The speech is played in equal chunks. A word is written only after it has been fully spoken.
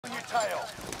On your tail.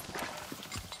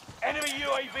 Enemy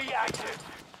UAV active.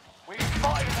 We've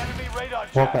spotted an enemy radar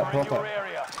jammer in your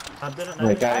area. I'm doing it now.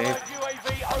 Allied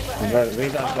UAV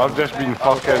overhead. I've just been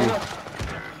fucking...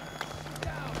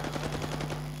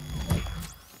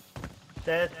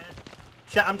 Dead.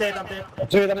 Shit, I'm dead, I'm dead.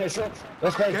 Two of them at shot.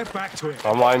 Let's go. Get back to it.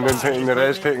 I'm landing, taking the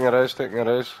res, taking the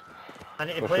res. I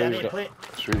need to play, I need to play.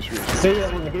 Sweet. See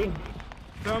them on the green.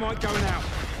 Thermite going out.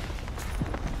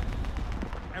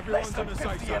 Less Everyone's than on the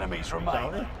safe 50 zone. enemies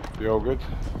remain. You all good?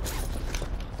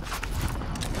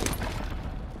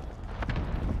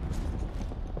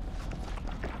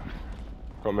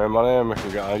 Got my money and we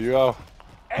can get on you all.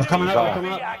 Enemy coming out, UAV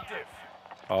coming out. active.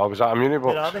 Oh, was that a muni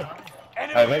Where are box? they?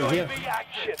 Enemy right here. UAV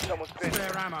active. Someone's been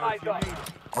Spare ammo if you need it.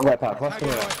 I'm going to pack cluster. Tag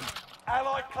it right.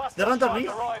 Allied cluster They're strike underneath.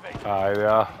 arriving. Aye, they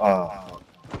are. Oh.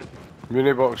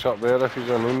 Muni box up there if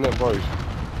you're needing it, boys.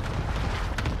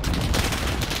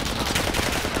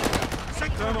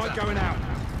 Thermite going out.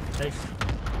 Nice.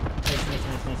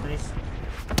 Nice.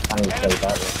 I need to Enemy stay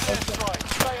back. cluster strike.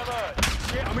 Stay alert.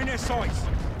 Shit, I'm in their sights.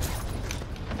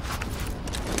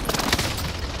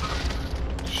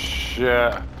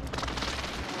 Shit.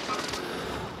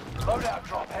 Loadout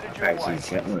drop headed your Actually, way.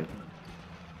 shit, man.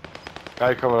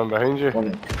 Guy coming in behind you.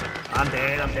 I'm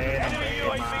dead, I'm dead. Enemy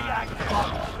UAV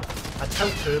active. I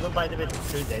killed two of them by the way,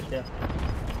 two dead there.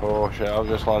 Oh shit, I've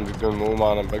just landed down low,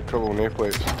 man. I'm big trouble, no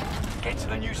plates. Get to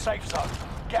the new safe zone.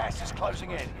 Gas is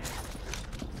closing in.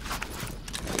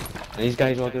 These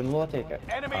guys all doing low, take it.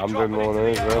 Enemy I'm dropping doing more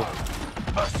into now the as well.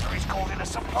 AO. Mercenaries called in a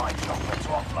supply chopper to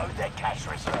offload their cash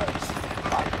reserves.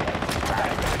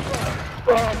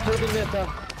 Oh, put them there.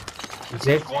 Is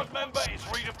it? Squad member is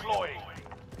redeploying.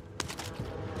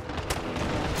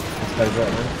 This guy's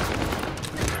right, man.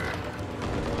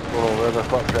 Oh, where the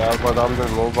fuck they are, bud? I'm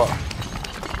doing low, but...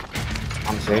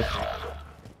 I'm safe.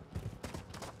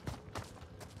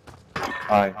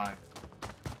 Aye.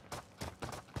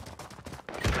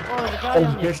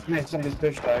 Somebody's pushed me, somebody's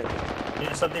pushed out.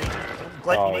 Yeah, something.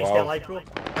 Glad Oh, you need to wow. stay alive, bro.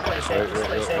 20 seconds,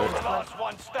 20 seconds. Last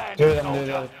one standing. Two of them soldier.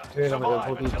 do that. Two of them are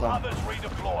Survive the until time. others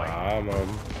redeploy. Ah, man.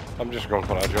 I'm just going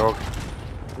for a jog.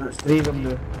 There's three of them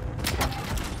there.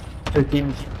 Two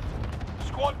teams.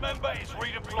 Squad member is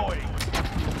redeploying.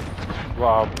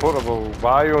 Wow, portable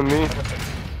buy on me.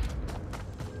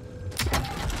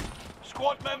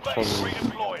 Squad member is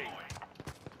redeploying.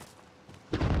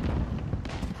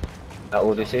 That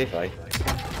will be safe, aye?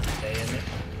 Stay in there.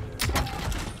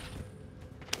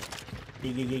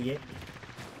 Yeah.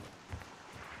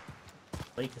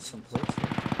 Like it's some place.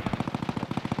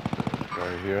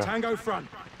 Right here. Tango front.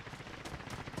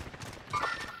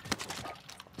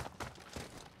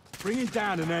 Bringing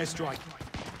down an airstrike.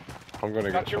 I'm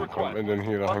gonna get some content in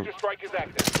here, I think. Strike is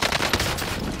active.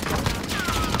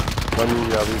 When you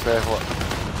be careful.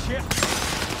 Shit.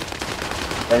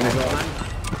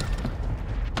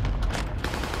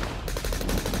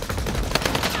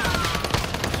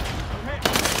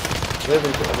 Where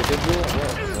we did go?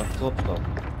 Top stop.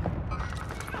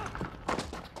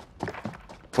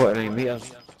 49 meters.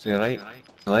 To your right.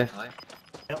 Left.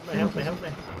 Help me.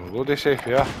 Loadie safe,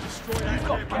 yeah.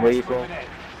 Where you go? You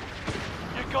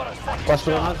got us fucking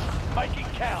Cluster on shot. us. Make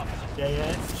it count.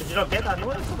 Yeah. Did you not get that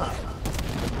notice for that?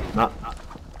 Nah.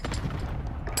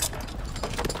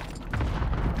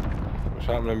 What's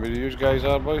happening with you guys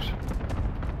are, boys?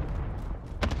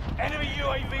 Enemy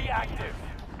UAV active.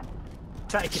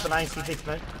 Try to keep an eye and see if they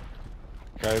come out.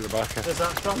 Guy at the back here. Where's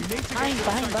that from? Behind.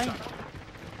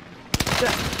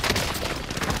 Shit.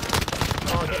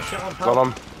 Oh, get shit on pal. Got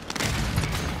him.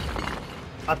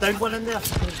 I downed one in there.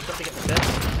 Just got to get the death.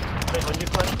 Right on you,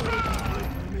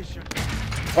 Clint. Mission.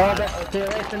 Oh, to your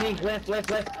left of me. Left.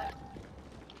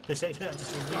 2 seconds, mate. I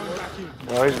just need to Going reload. back in.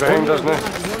 Oh, he's behind us now.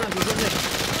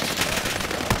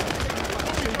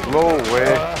 No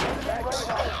way.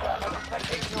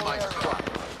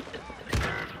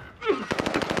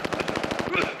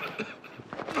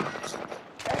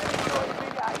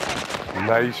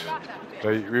 Nice.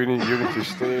 Right, you need to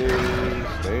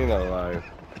staying alive.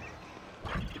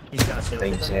 He's got a sail.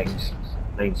 9 seconds.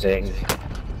 9 seconds.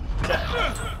 Shit.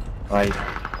 Right.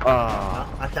 Ah.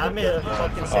 I damn it,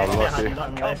 fucking said I Unlucky. had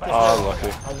nothing left.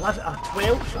 Unlucky. 11,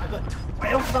 12, I got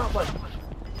 12 that one.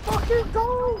 Fucking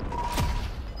go!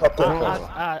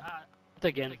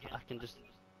 Again, I can just.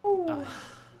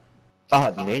 I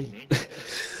had none.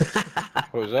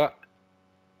 What was that?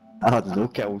 I had no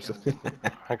kills. I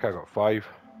think I got 5.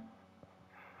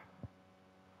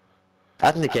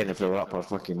 I didn't care if they were up or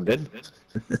fucking did.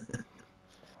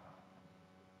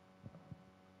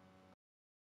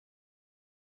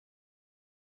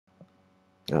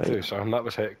 Tell you something, that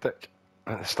was hectic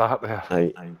at the start there.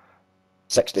 Right.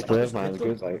 60 players, man, it's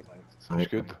good, like. It's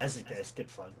good. It's good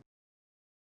fun.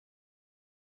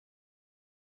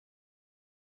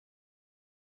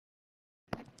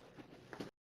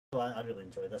 Well, I really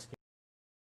enjoyed this game.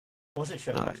 I wasn't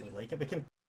sure I actually like it. Became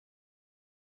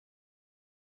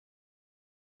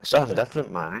Something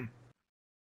different, man.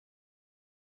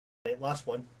 last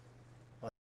one.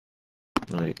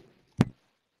 Right.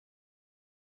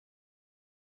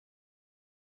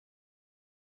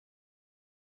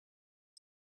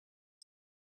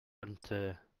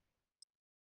 And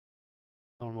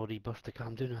normal rebirth to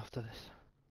calm down after this.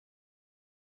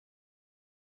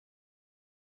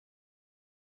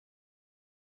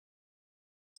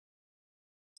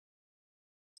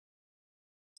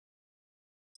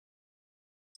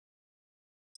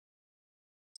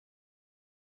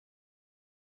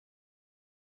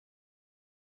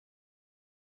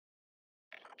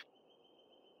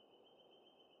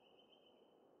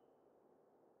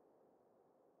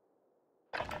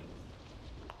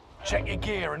 Check your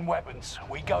gear and weapons.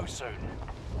 We go soon.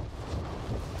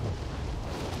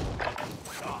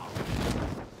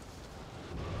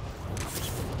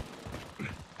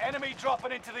 Enemy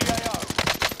dropping into the AO.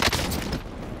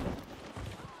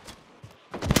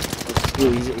 It's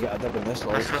real easy to get a dub in this,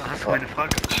 like. That's why the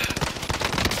fuck.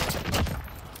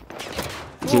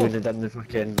 See when they done the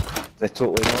fucking, the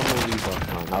totally normal rebirth,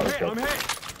 man, that was I'm good. hit.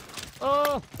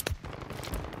 Oh!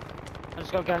 I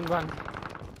just got gang bang.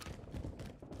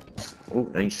 Oh,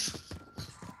 nice.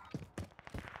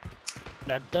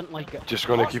 I didn't like it. Just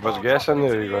gonna keep us guessing, or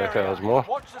are you gonna tell us more?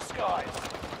 Watch the skies.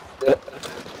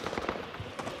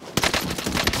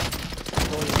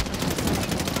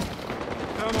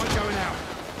 Thermite going out.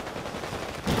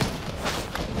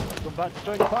 Go back to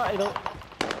join the party though.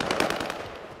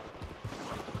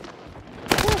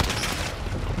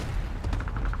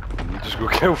 You just go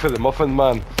kill for the muffin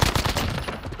man.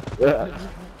 Yeah.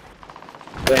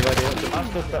 Anybody else? I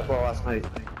still football last night.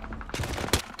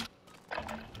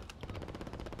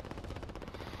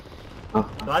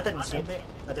 No, I didn't see it, mate.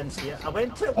 I didn't see it. I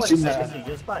went to it once seen that. 2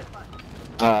 years back.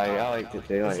 Aye, I liked it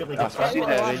too, It's really like. good. I've seen the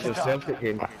Rangers Celtic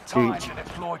game. Time Huge. to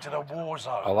deploy to the war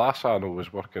zone. Alas, I know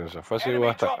was working as a physio Enemy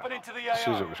at it. dropping into the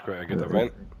Says it AO. was quite a good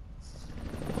event.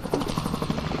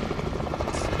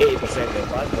 80% of the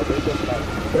lads, but they just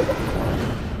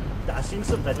like. I've seen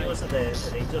some videos of the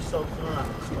Rangers songs and all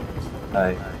that.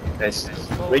 Aye. It's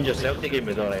Rangers Celtic game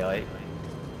was alright, like.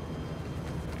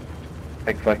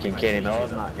 Big fucking Kenny Miller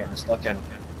and that getting stuck in.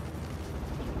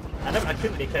 I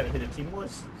couldn't make out who the team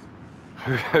was.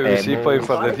 Who was he playing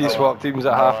for the D-swap teams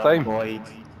at half time? Boyd.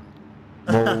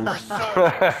 Moles.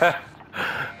 Alright,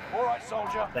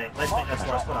 soldier. Right, let's make this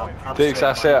last one up. Takes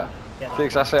a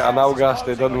set of Nalgas,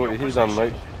 they done what he done,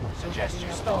 like. Suggest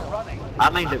you start running. I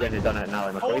mind it when they done it now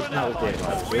in the place, and that was great, that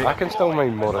was great. I can still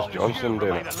mind Morris Johnson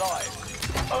doing Remain it. alive.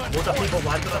 Earn Loads of people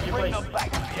landed on you bring guys. them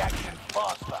back to the action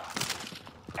faster.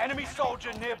 Enemy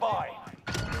soldier nearby.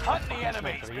 Hunt the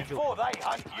enemies before they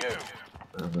hunt you.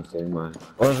 I'm the same man.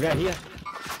 Oh, there's a guy here.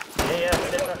 Yeah,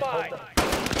 sit there, hold it.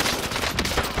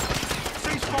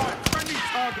 Ceasefire. Friendly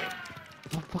target.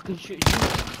 I'm fucking shooting you.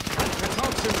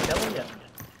 Killing you.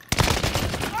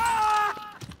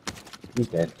 He's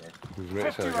dead. His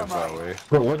mates are getting that away.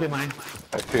 What would he, man?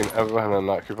 I think everything in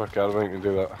that Cooper caravan can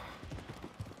do that.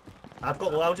 I've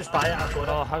got low, I'll just buy it, I've got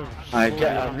Oh, it. how Aye,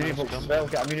 get a mini box as well,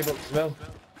 get a mini box as well.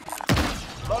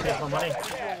 Load Take my money. your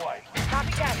way.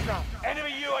 Copy that, drone.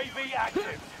 Enemy UAV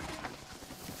active.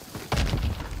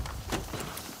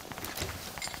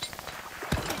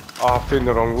 Oh, I've taken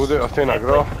the wrong load out, I've taken a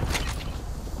grow.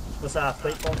 There's a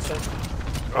plate box out.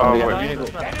 Oh, Yeah, wait. mini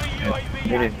box. Enemy UAV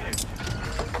Mini.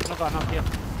 active. I've got enough here.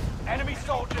 Enemy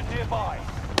soldier nearby.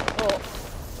 Oh,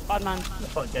 bad man. The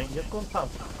fuck gang you're going, pal?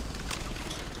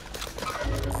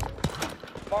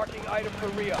 Marking item for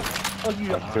Rio. Oh,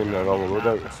 you I've taken the wrong load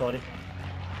out. Sorry.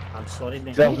 I'm sorry,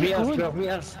 mate. 12 metres, 12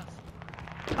 metres.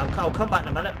 I'll come back in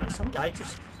a minute, but some guy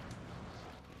just...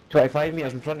 25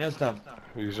 metres in front of us, Tom.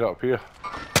 He's up here.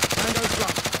 Tango's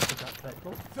drop.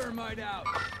 Thermite out.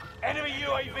 Enemy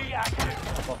UAV active.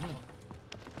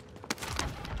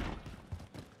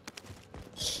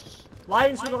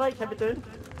 Lions with the light, how we doing?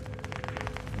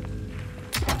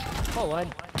 Oh, one.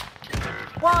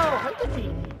 Wow, how did he?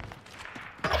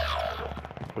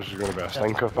 This is going to be a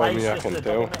stinker for me, I can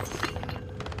tell.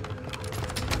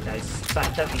 Guys,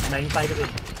 backed out his mind, by the way.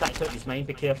 Backed out his mind,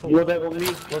 be careful. Load out on me,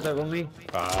 load out on me.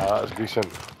 Ah, that's decent.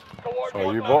 Coordinate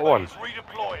Oh, you bought one?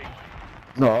 Redeploying.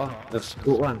 No, there's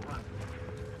got one.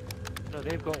 No,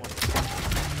 they've got one.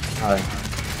 Aye.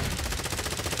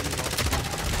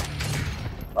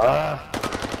 Ah!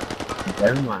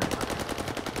 Down, man.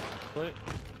 Look.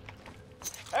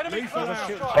 Enemy Lethal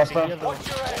cluster out. strike. Cluster. Watch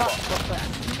your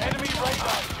head. Enemy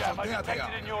radar jammer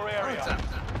detected in your area.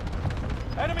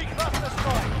 Enemy cluster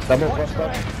strike. Double Watch your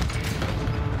cluster.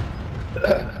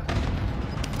 head.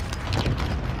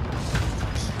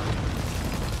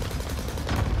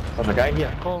 There's a guy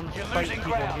here. Colin's You're fighting losing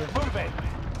people ground. here. Move it.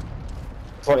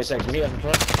 46 metres in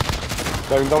front.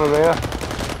 Down in there.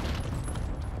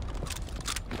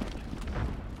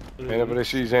 Anybody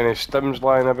sees any stims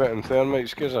lying about and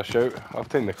thermites, gives a shout. I've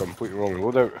taken the complete wrong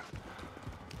loadout.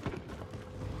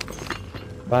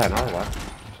 Buy another one.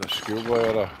 It's a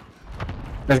schoolboy or a...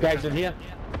 There's guys in here.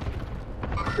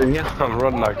 In here. I'm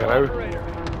running a growl.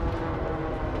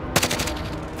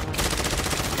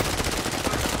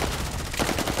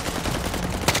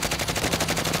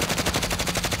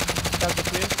 That's the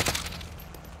clear.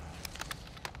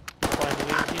 By the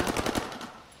way here.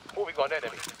 Moving on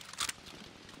enemy.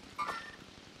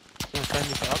 Gonna find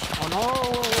me for up. Oh no!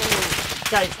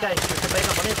 Guys, there's a big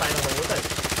up on it, by the way,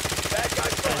 Bad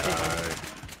guys front.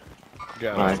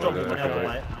 Get Right. another look loadout.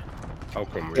 out. I'll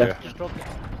come with Yeah. you. Just drop it.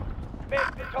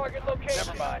 Mark the target location.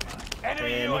 Never mind.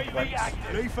 Enemy UAV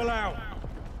active. Lethal out.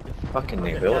 Fucking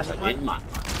new bullets, I get you.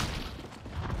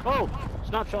 Oh!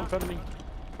 Snapshot in front of me.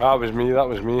 That was me, that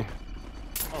was me.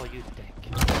 Oh, you dick.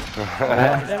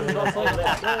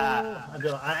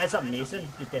 It's amazing.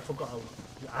 You definitely got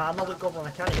a hammer look goblin.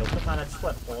 I can't help it, man. I just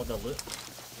went for the loot.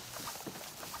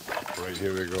 Right,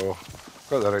 here we go.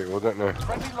 Got the right loadout now.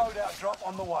 Friendly loadout drop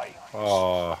on the way.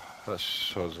 Oh, that's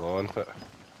so slow, isn't it?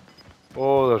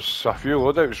 Oh, there's a few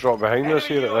loadouts dropped behind us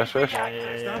here at this fish.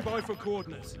 Stand by for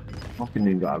coordinates. Fucking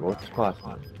new gotta go. It's class,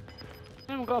 man.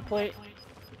 I haven't got a plate.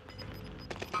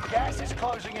 Gas is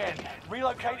closing in.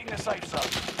 Relocating the safe zone.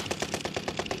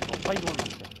 I'll find one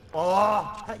myself.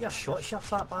 Oh, hit your shot, you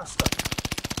fat bastard.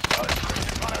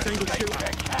 Single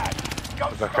shooter. Go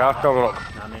There's a car coming up.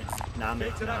 Nah, mate,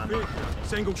 Get to nah, that mate. vehicle.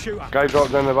 Single shooter. Guy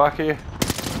dropped down the back of you.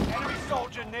 Enemy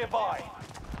soldier nearby.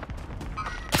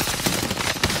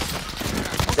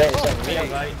 Second metre,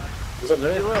 right. Is it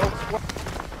there?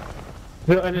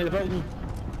 Put it into the building.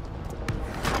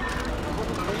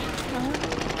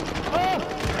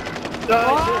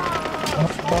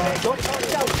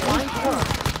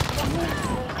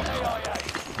 AIA.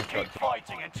 Keep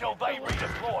fighting until they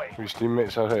redeploy. His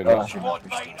teammates are heading Oh. up. Squad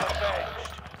mate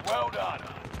avenged. Well done.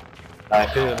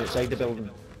 Two of them outside the building.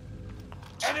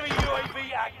 Enemy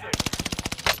UAV active.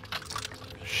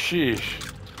 Sheesh.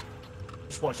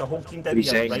 Just watch the whole team down 3 your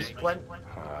seconds. right, Glenn.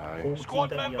 Aye. Whole Squad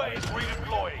team down your member is right.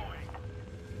 redeploying.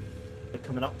 They're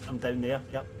coming up from down there,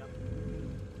 yep.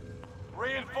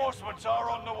 Reinforcements are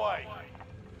on the way.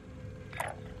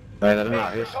 Right, they're in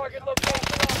that house. Target location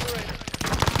operator.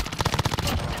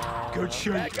 Good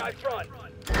shoot. Bad guy front.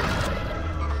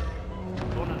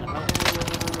 One in the middle.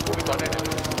 Moving on enemy.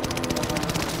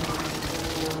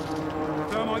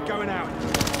 Thermite going out.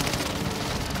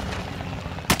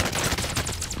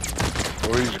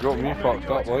 Oh, he's got me fucked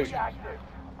up, like.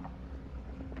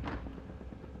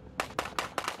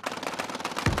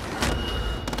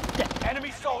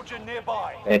 Enemy soldier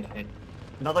nearby. Head.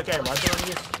 Another guy landing on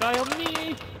you. Guy on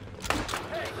me!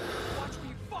 Watch where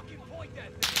you fucking point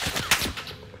that thing.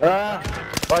 Ah!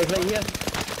 Right here.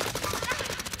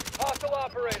 Hostile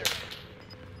operator.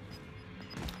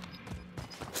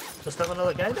 There's still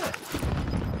another guy there.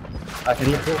 I can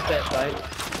hear 4 steps, right?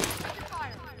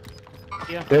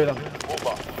 Yeah. Two of them.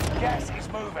 Gas is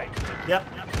moving. Yep,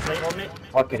 right on me.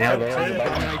 Fucking hell, they're on the Two.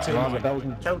 building. They're on the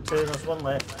building. Killed two, there's one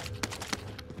left.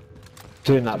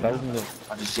 2 in that building though.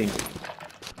 I just seen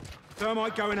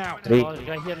Thermite going out. 3. Oh, there's a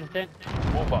guy here in the tent.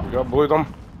 You got blue them.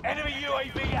 Enemy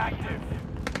UAV active.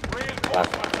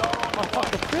 Reinforcements are on the way.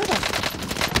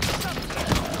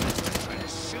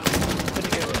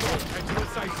 Head to the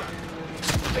safe zone.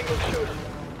 Single shooter.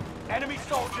 Enemy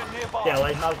soldier nearby. Yeah,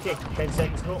 like Malky, 10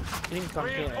 seconds go. You didn't come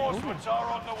get it. Reinforcements are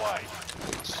on the way.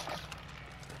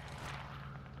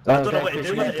 I don't know what to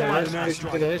do with it, man.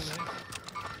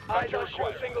 Hydro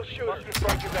shoot. Single shooter.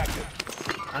 Strike is active.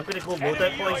 I'm gonna go load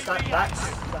out, boys. That's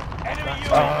Enemy UAV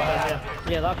yeah.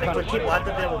 active. Yeah, that I think car. we'll keep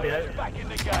landing there, we'll be out. Back in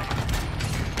the game.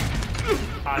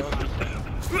 Aye,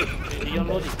 let's Are you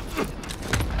unloading?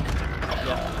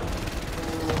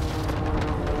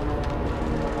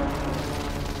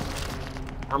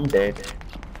 I'm dead.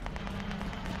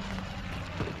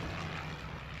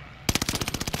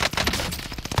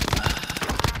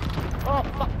 Oh,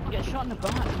 fuck. You get shot in the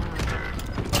back, man.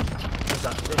 What's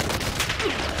that?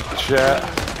 Shit. I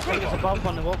think there's a bump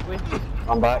on the walkway.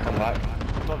 I'm back.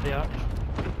 Above the arch.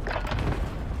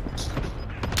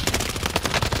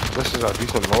 This is a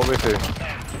decent lobby too.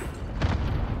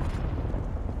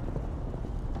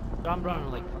 I'm running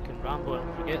like fucking Rambo and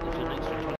forget there's an extra